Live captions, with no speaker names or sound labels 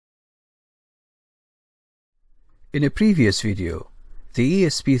In a previous video, the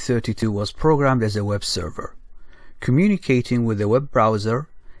ESP32 was programmed as a web server, communicating with the web browser,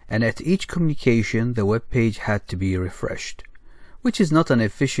 and at each communication the web page had to be refreshed, which is not an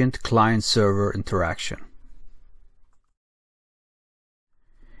efficient client-server interaction.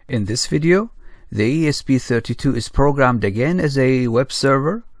 In this video, the ESP32 is programmed again as a web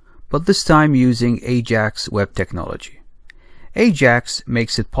server, but this time using AJAX web technology. AJAX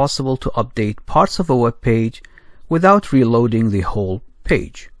makes it possible to update parts of a web page without reloading the whole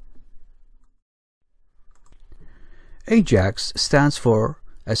page. AJAX stands for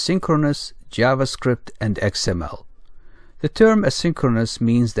Asynchronous JavaScript and XML. The term asynchronous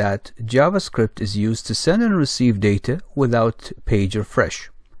means that JavaScript is used to send and receive data without page refresh.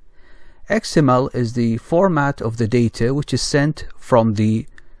 XML is the format of the data which is sent from the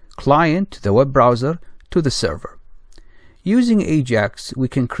client, the web browser, to the server. Using AJAX, we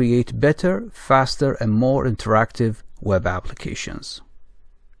can create better, faster, and more interactive web applications.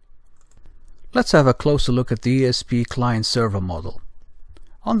 Let's have a closer look at the ESP client-server model.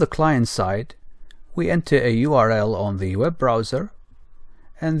 On the client side, we enter a URL on the web browser,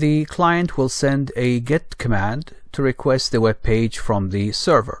 and the client will send a GET command to request the web page from the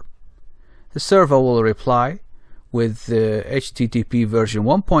server. The server will reply with the HTTP version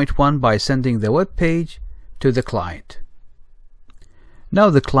 1.1 by sending the web page to the client. Now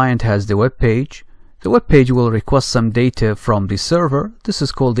the client has the web page. The web page will request some data from the server. This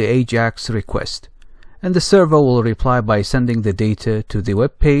is called the AJAX request. And the server will reply by sending the data to the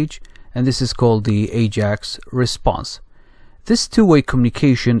web page, and this is called the AJAX response. This two-way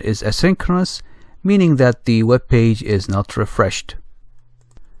communication is asynchronous, meaning that the web page is not refreshed.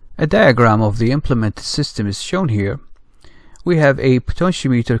 A diagram of the implemented system is shown here. We have a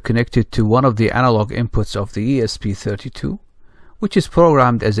potentiometer connected to one of the analog inputs of the ESP32, which is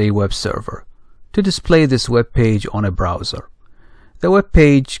programmed as a web server to display this web page on a browser. The web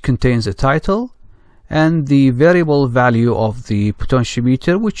page contains a title and the variable value of the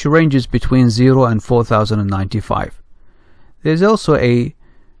potentiometer, which ranges between 0 and 4095. There's also a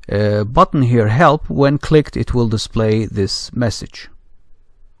button here, help. When clicked, it will display this message.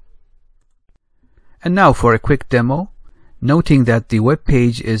 And now for a quick demo, noting that the web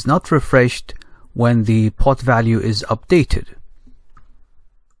page is not refreshed when the pot value is updated.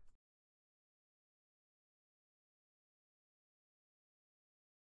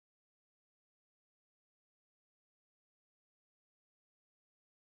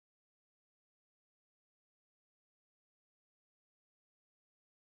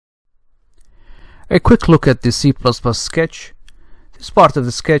 A quick look at the C++ sketch. This part of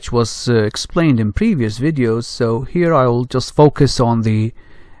the sketch was explained in previous videos, so here I will just focus on the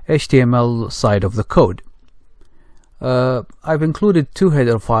HTML side of the code. I've included two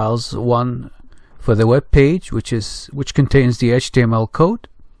header files, one for the web page, which contains the HTML code,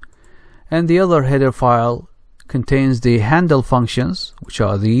 and the other header file contains the handle functions, which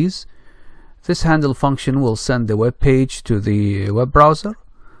are these. This handle function will send the web page to the web browser,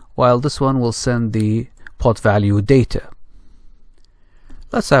 while this one will send the pot value data.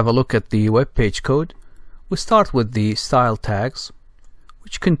 Let's have a look at the web page code. We start with the style tags,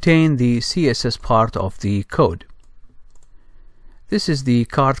 which contain the CSS part of the code. This is the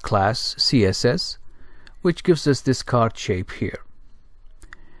card class CSS, which gives us this card shape here.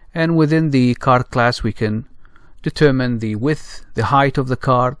 And within the card class we can determine the width, the height of the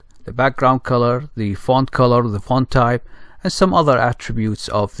card, the background color, the font type, and some other attributes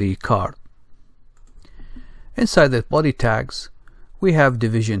of the card. Inside the body tags, we have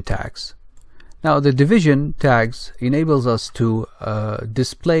division tags. Now the division tags enables us to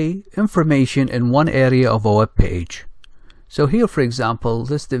display information in one area of a web page. So here, for example,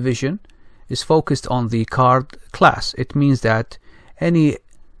 this division is focused on the card class. It means that any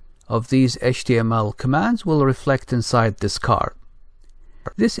of these HTML commands will reflect inside this card.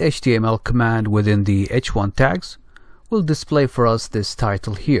 This HTML command within the h1 tags will display for us this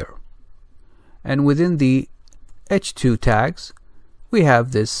title here. And within the h2 tags, we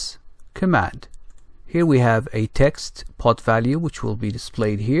have this command. Here we have a text pot value, which will be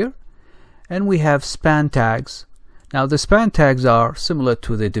displayed here, and we have span tags. Now the span tags are similar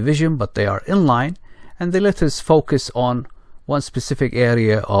to the division, but they are inline, and they let us focus on one specific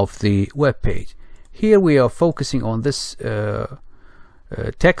area of the web page. Here we are focusing on this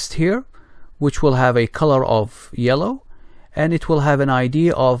text here, which will have a color of yellow, and it will have an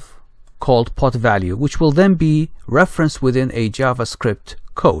ID called pot value, which will then be referenced within a JavaScript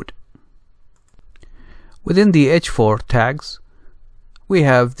code. Within the h4 tags, we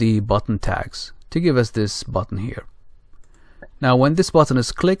have the button tags to give us this button here. Now when this button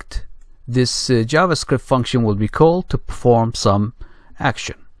is clicked, this JavaScript function will be called to perform some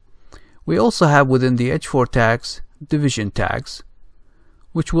action. We also have within the h4 tags division tags,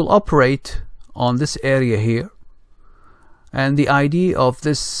 which will operate on this area here, and the ID of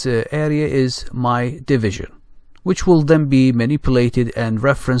this area is my division, which will then be manipulated and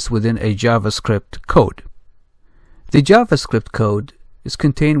referenced within a JavaScript code. The JavaScript code is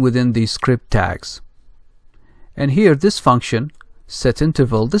contained within the script tags, and here this function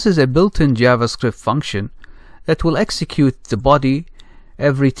setInterval, this is a built-in JavaScript function that will execute the body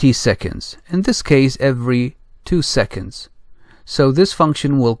every t seconds, in this case every 2 seconds. So this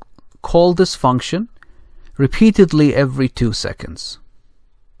function will call this function repeatedly every 2 seconds.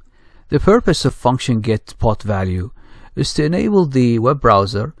 The purpose of function getPotValue is to enable the web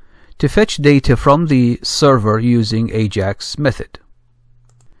browser to fetch data from the server using AJAX method.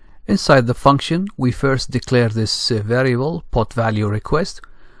 Inside the function, we first declare this variable potValueRequest,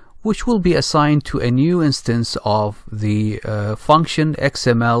 which will be assigned to a new instance of the function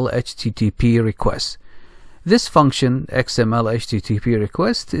XML HTTP request. This function XML HTTP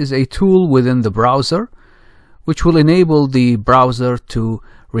request is a tool within the browser which will enable the browser to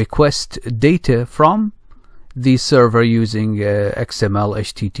request data from the server using XML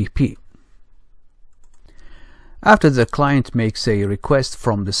HTTP. After the client makes a request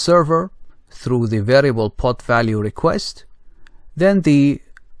from the server through the variable potValueRequest, then the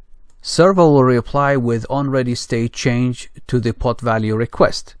server will reply with onReadyState change to the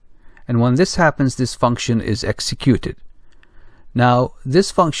potValueRequest, and when this happens, this function is executed. Now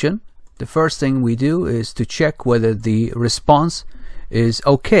this function, the first thing we do is to check whether the response is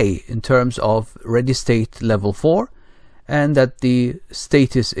okay in terms of ready state level 4 and that the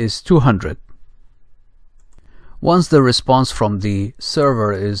status is 200. Once the response from the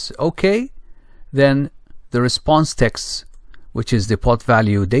server is okay, then the response text, which is the pot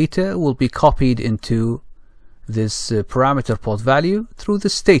value data, will be copied into this parameter pot value through the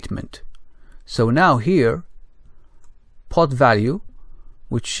statement. So now here pot value,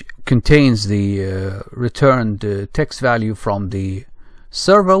 which contains the returned text value from the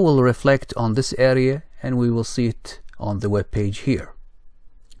server, will reflect on this area, and we will see it on the web page here.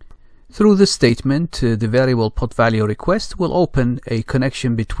 Through this statement, the variable potValueRequest will open a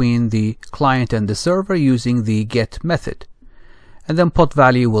connection between the client and the server using the get method, and then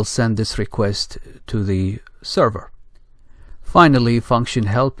potValue will send this request to the server. Finally, function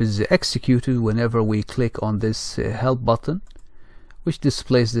help is executed whenever we click on this help button, which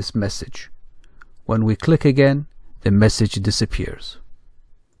displays this message. When we click again, the message disappears.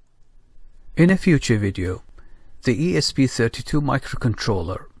 In a future video, the ESP32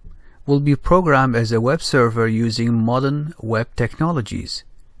 microcontroller will be programmed as a web server using modern web technologies,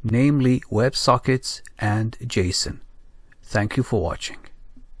 namely WebSockets and JSON. Thank you for watching.